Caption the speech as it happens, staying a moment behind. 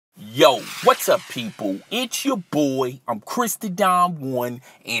Yo, what's up, people? It's your boy, I'm Chris the Don One,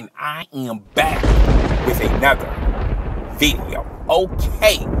 and I am back with another video.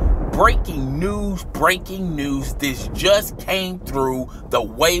 Okay, breaking news. This just came through the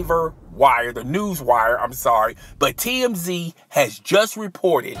news wire, but TMZ has just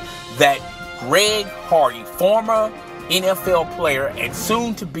reported that Greg Hardy, former NFL player and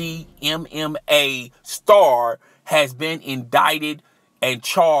soon to be MMA star, has been indicted and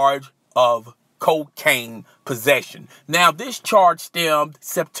charged of cocaine possession. Now, this charge stemmed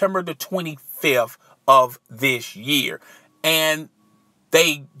September the 25th of this year. And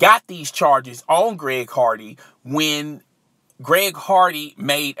they got these charges on Greg Hardy when Greg Hardy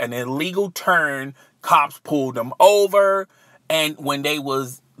made an illegal turn. Cops pulled him over, and when they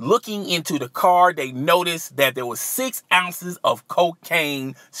was looking into the car, they noticed that there was 6 ounces of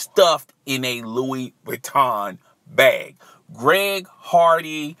cocaine stuffed in a Louis Vuitton bag. Greg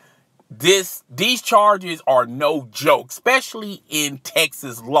Hardy, these charges are no joke, especially in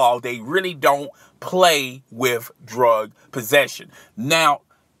Texas law. They really don't play with drug possession. Now,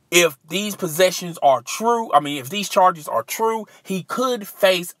 if these possessions are true, if these charges are true, he could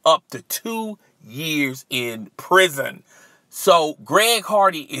face up to 2 years in prison. So Greg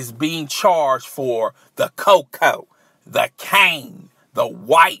Hardy is being charged for the cocoa, the cane, the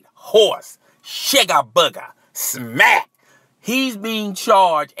white horse, sugar booger, smack. He's being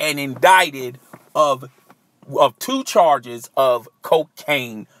charged and indicted of 2 charges of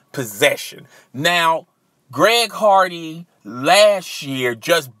cocaine possession. Now, Greg Hardy last year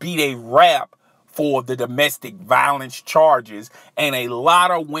just beat a rap for the domestic violence charges, and a lot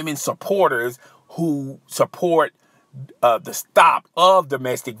of women supporters who support the stop of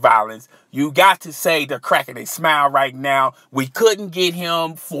domestic violence, you got to say they're cracking a smile right now. We couldn't get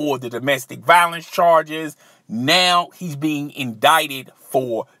him for the domestic violence charges. Now he's being indicted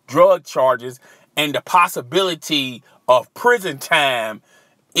for drug charges, and the possibility of prison time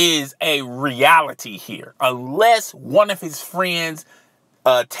is a reality here. Unless one of his friends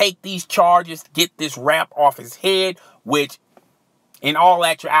take these charges, get this rap off his head, which in all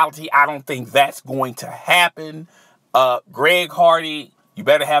actuality, I don't think that's going to happen. Greg Hardy, you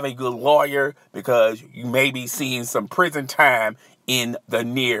better have a good lawyer, because you may be seeing some prison time in the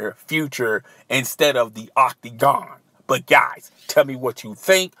near future instead of the octagon. But guys, tell me what you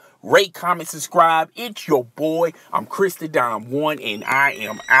think. Rate, comment, subscribe. It's your boy, I'm Chris the Don One, and I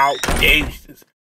am out. Deuces.